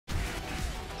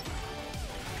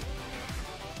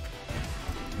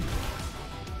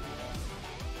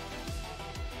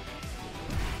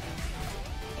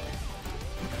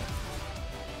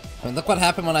And look what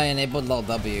happened when I enabled LOL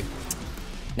W.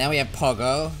 Now we have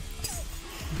Pogo.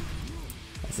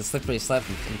 It's a slippery slope,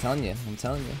 I'm telling you, I'm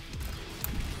telling you.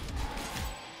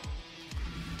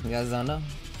 You guys don't know?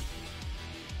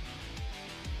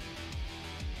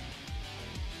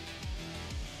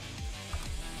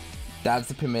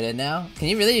 Dabs are permitted now? Can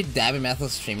you really dab in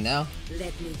Mathel's stream now?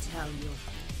 Let me tell you.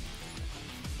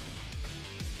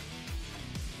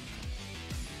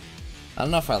 I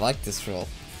don't know if I like this rule.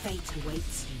 Fate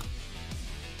awaits you.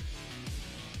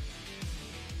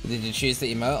 Did you choose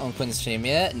the emote on Quinn's stream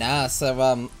yet? Nah,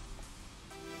 so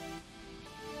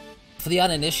for the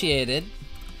uninitiated,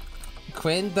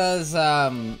 Quinn does 2,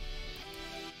 3.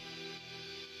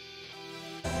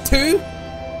 Oh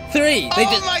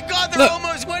my god, they're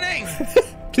almost winning!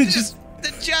 They're just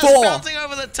bouncing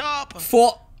over the top!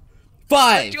 4,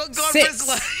 5, God 6,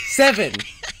 7.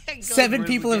 7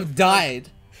 people have died.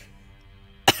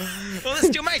 Oh, the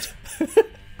Steelmage!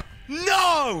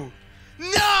 No!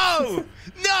 No!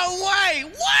 No way!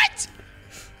 What?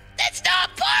 That's not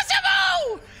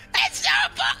possible! It's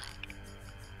not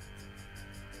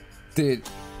Dude.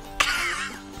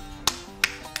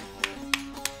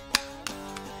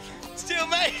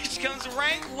 Steelmage comes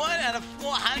rank 1 out of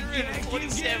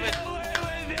 447.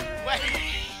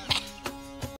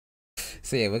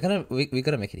 So yeah, we gotta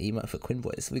make an emote for Quinn,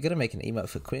 boys. We gotta make an emote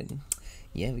for Quinn.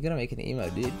 Yeah, we gotta make an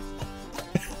emote, dude.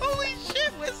 Holy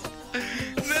shit!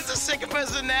 There's a second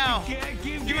person now.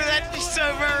 You were actually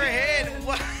so far ahead.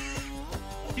 What?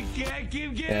 Yeah,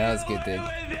 that was good, dude.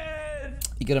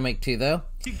 You gotta make 2 though.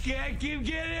 You can't keep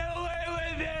getting away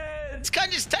with it! This guy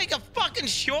just take a fucking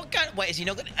shortcut. Wait, is he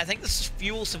not gonna? I think this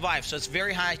fuel survives, so it's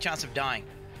very high chance of dying.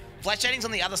 Flash shading's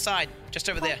on the other side, just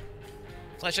over there.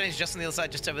 Flash shading's just on the other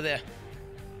side, just over there.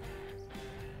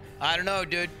 I don't know,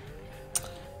 dude.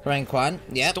 Rank 1,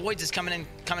 yep. Stoids is coming in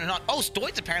hot. Oh,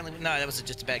 Stoids apparently. No, that was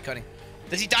just a bad coding.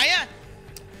 Does he die yet?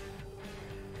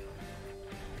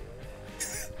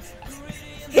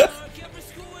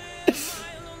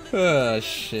 Oh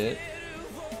shit.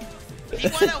 He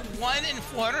won at 1 in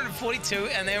 442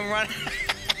 and then won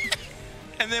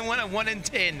and then won at 1 in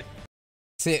 10.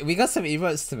 See, we got some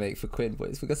emotes to make for Quinn,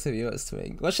 boys. We got some emotes to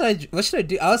make. What should I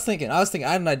do? I was thinking, I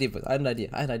had an idea, boys. I had an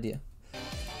idea.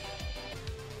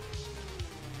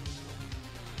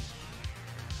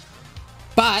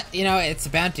 But, you know, it's a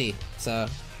bounty, so...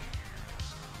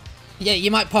 Yeah,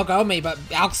 you might pogo me, but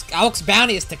Alk's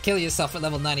bounty is to kill yourself at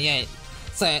level 98.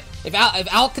 So, if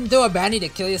Alk can do a bounty to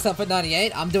kill yourself at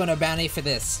 98, I'm doing a bounty for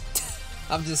this.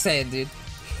 I'm just saying, dude.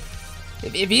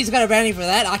 If he's got a bounty for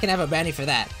that, I can have a bounty for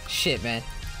that. Shit, man.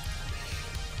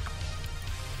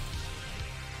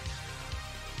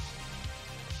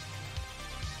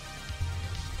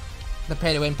 The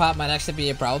pay-to-win part might actually be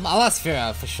a problem. I'll ask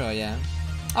Vero for sure, yeah.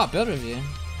 Oh, build review.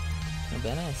 Oh,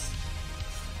 very nice.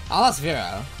 I'll ask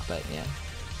Vero, but yeah.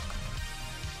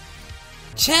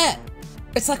 Chat!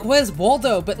 It's like Where's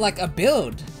Waldo, but like a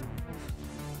build.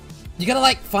 You gotta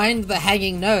like find the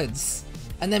hanging nodes,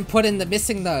 and then put in the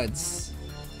missing nodes.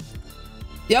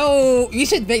 Yo, you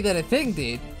should make that a thing,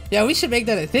 dude. Yo, we should make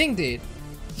that a thing, dude.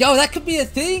 Yo, that could be a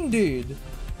thing, dude.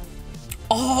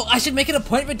 Oh, I should make it a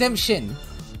point redemption.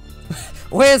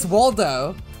 Where's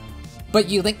Waldo? But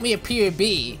you link me a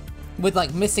POB with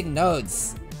like missing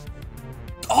nodes.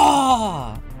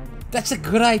 Oh, that's a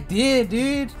good idea,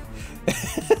 dude.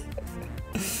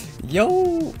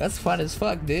 Yo, that's fun as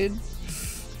fuck, dude.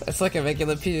 That's like a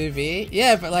regular POV.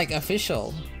 Yeah, but like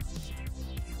official.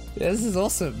 Yeah, this is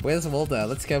awesome. Where's Waldo?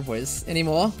 Let's go, boys. Any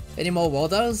more? Any more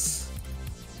Waldos?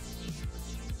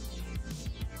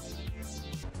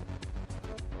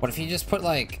 What if you just put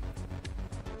like...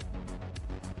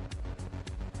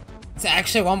 It's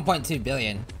actually 1.2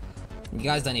 billion. You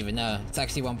guys don't even know. It's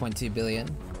actually 1.2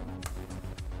 billion.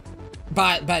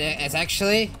 But it's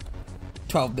actually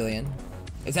 12 billion.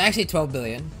 It's actually 12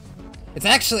 billion. It's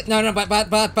actually no, but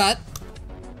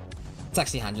it's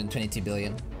actually 122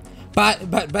 billion. But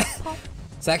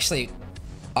it's actually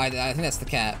I think that's the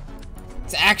cap.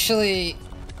 It's actually,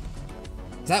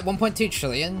 is that 1.2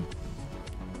 trillion?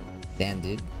 Damn,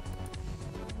 dude.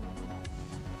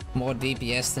 More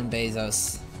DPS than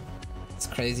Bezos. It's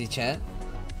crazy, chat.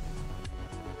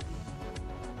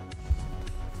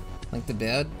 Like the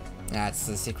build? Ah, it's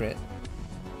the secret.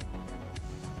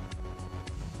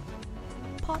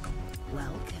 Pop.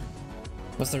 Welcome.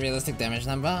 What's the realistic damage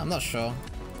number? I'm not sure.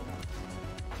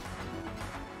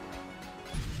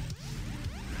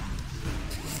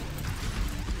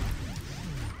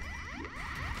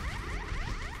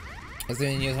 Is there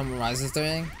any news on what Rise is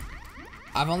doing?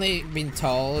 I've only been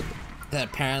told that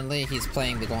apparently he's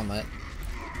playing the Gauntlet.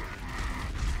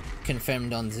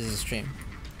 Confirmed on Ziz's stream.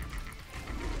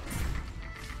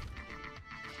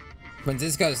 When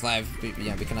this goes live, we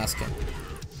can ask him.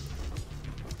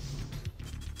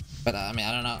 But I mean,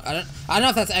 I don't know. I don't know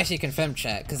if that's actually confirmed,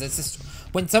 chat, because it's just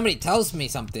when somebody tells me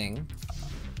something,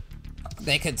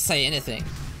 they could say anything.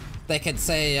 They could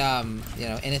say, you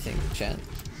know, anything, chat.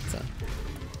 So.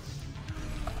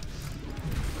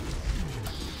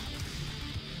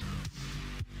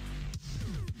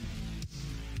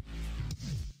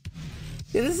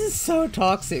 Yeah, this is so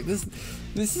toxic. This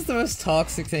is the most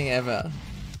toxic thing ever.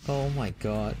 Oh my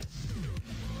god.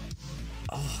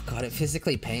 Oh god, it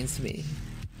physically pains me.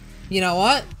 You know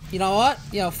what? You know what?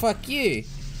 Yo, fuck you.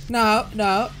 No,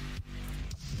 no.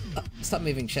 Stop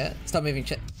moving, chat. Stop moving,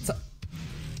 chat. Stop.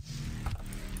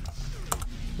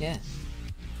 Yeah.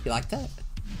 You like that?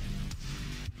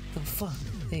 Oh fuck.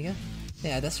 There you go.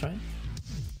 Yeah, that's right.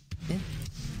 Yeah.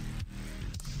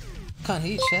 Can't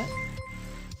hear you, chat.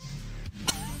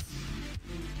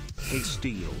 Hey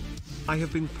Steel. I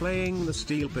have been playing the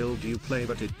Steel build you play,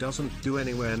 but it doesn't do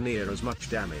anywhere near as much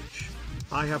damage.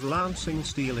 I have Lancing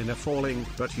Steel in a falling,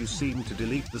 but you seem to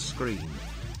delete the screen.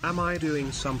 Am I doing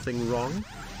something wrong?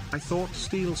 I thought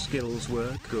Steel skills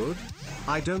were good.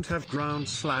 I don't have Ground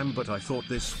Slam, but I thought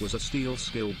this was a Steel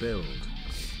skill build.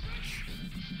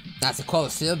 That's a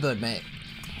quality Steel build, mate.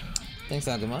 Thanks,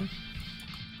 Agumon.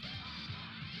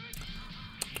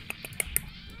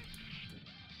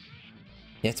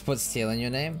 You have to put Steel in your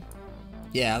name?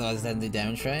 Yeah, otherwise it doesn't do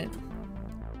damage, right?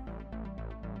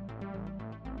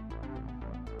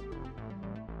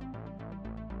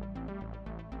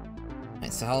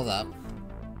 Alright, so hold up.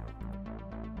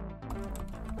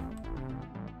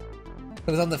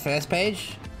 It was on the first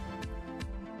page?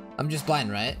 I'm just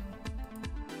blind, right?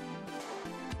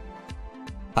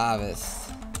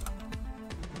 Harvest.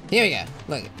 Here we go.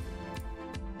 Look.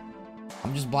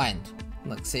 I'm just blind.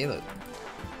 Look, see, look.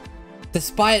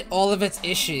 Despite all of its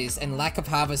issues and lack of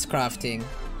harvest crafting,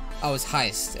 oh, it was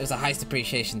heist. It was a heist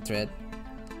appreciation thread.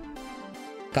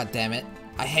 God damn it.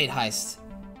 I hate heist.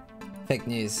 Fake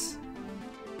news.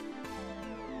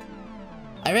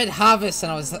 I read harvest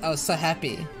and I was so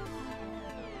happy.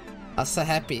 I was so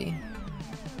happy.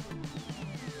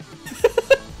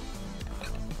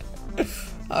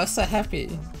 I was so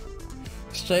happy.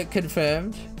 Stroke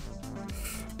confirmed.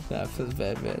 That feels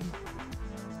bad, man.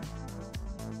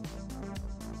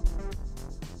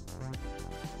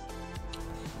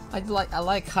 I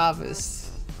like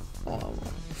harvest. Oh,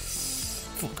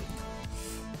 fuck.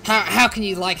 How can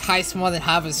you like heist more than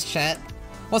harvest, chat?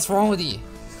 What's wrong with you?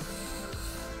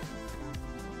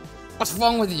 What's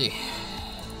wrong with you?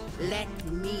 Let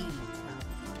me.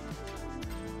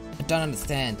 I don't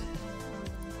understand.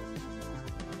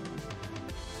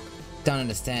 Don't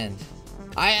understand.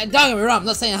 Don't get me wrong, I'm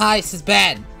not saying heist is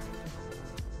bad.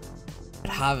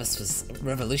 But harvest was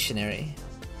revolutionary.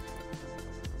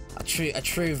 A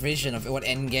true vision of what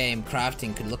endgame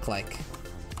crafting could look like.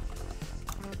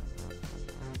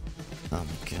 Oh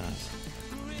my god.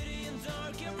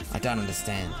 I don't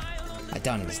understand. I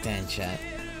don't understand, chat.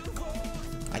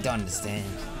 I don't understand.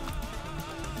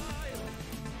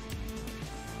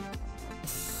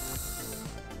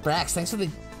 Brax, thanks for the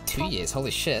 2 years.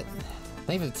 Holy shit.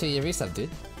 Thank you for the 2-year resub, dude.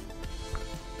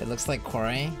 It looks like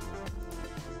Quarry.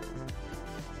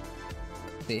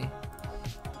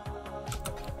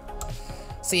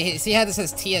 See how this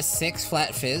says tier 6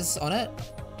 flat fizz on it?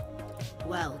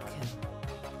 Welcome.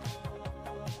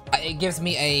 It gives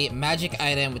me a magic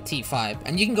item with T5,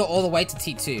 and you can go all the way to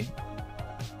T2.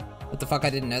 What the fuck, I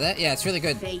didn't know that? Yeah, it's really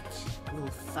good. Fate will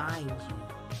find you.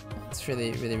 It's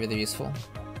really, really, really useful.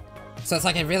 So it's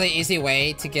like a really easy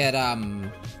way to get,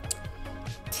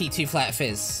 T2 flat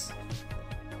fizz.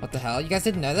 What the hell? You guys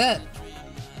didn't know that?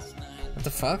 What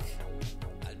the fuck?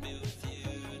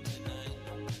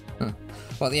 Huh.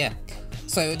 Well, yeah.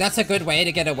 So that's a good way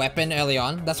to get a weapon early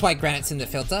on. That's why Granite's in the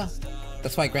filter.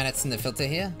 That's why Granite's in the filter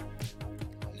here.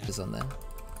 It's on there.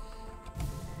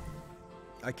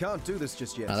 I can't do this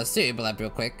just yet. Now let's do Uber Lab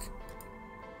real quick.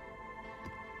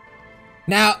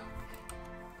 Now,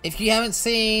 if you haven't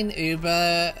seen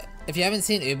Uber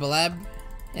Lab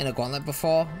in a gauntlet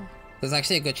before, there's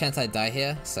actually a good chance I die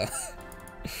here, so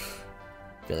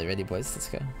really ready, boys, let's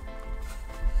go.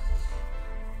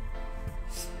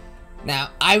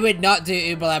 Now, I would not do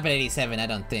Uber Lab at 87, I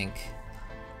don't think.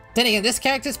 Then again, this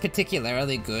character's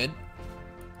particularly good.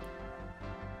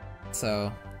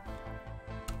 So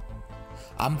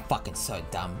I'm fucking so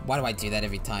dumb. Why do I do that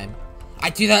every time? I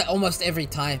do that almost every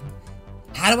time.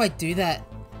 How do I do that?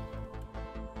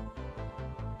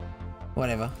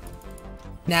 Whatever.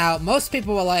 Now, most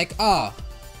people were like, oh,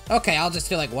 okay, I'll just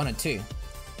do like 1 or 2.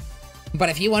 But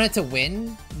if you wanted to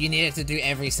win, you needed to do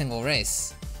every single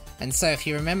race. And so if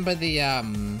you remember the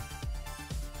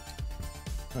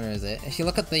Where is it? If you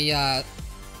look at the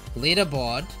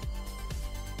leaderboard,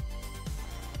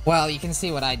 well, you can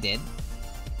see what I did.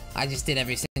 I just did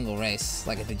every single race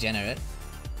like a degenerate.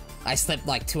 I slept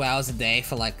like 2 hours a day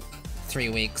for like 3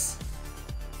 weeks.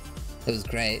 It was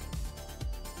great.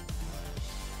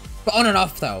 But on and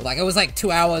off though, like it was like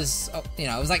 2 hours, you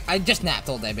know, it was like I just napped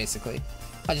all day basically.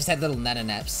 I just had little nana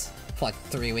naps for like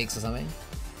 3 weeks or something.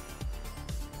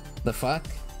 The fuck?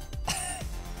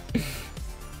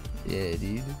 Yeah,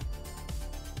 dude.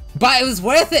 But it was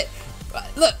worth it!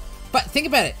 Look, but think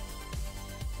about it.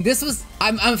 This was,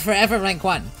 I'm forever rank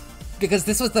 1. Because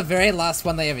this was the very last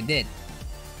one they ever did.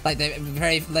 Like the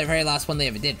very last one they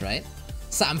ever did, right?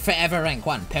 So I'm forever rank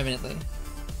 1, permanently.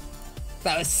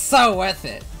 That was so worth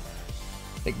it.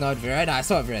 Ignored Vero? No, I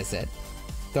saw what Vero said.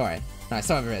 Don't worry. No, I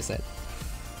saw what Vero said.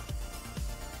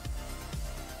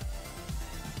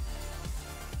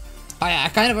 Oh yeah, I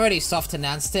kind of already soft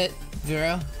announced it,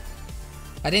 Vero.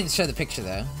 I didn't show the picture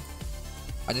though.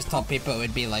 I just told people it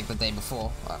would be like the day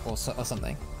before, or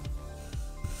something.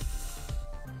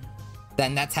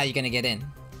 Then that's how you're gonna get in.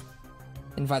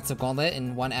 Invite to Gauntlet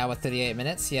in 1 hour 38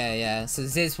 minutes. Yeah. So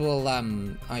Ziz will,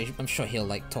 I'm sure he'll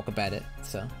like talk about it.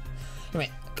 So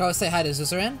anyway, go say hi to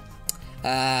Zuzaran.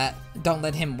 Don't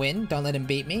let him win. Don't let him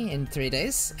beat me in 3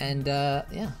 days. And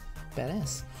yeah,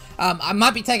 badass. I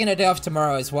might be taking a day off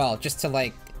tomorrow as well, just to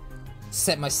like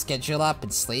set my schedule up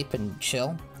and sleep and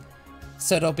chill.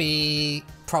 So it'll be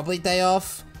probably day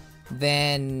off.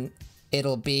 Then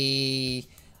it'll be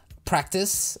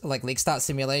practice, like League Start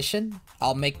Simulation.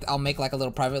 I'll make like a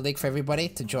little private league for everybody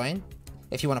to join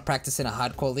if you want to practice in a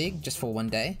hardcore league just for 1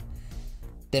 day.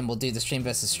 Then we'll do the stream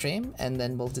versus stream, and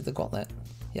then we'll do the gauntlet.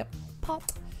 Yep.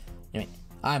 Pop. Anyway,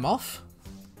 I'm off.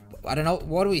 I don't know,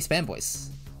 what do we spam, boys?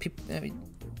 I mean,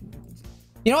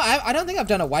 you know, I don't think I've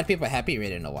done a White People Happy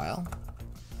raid in a while.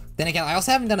 Then again, I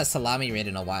also haven't done a Salami raid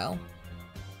in a while.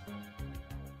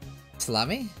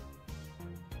 Salami?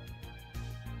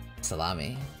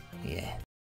 Salami? Yeah.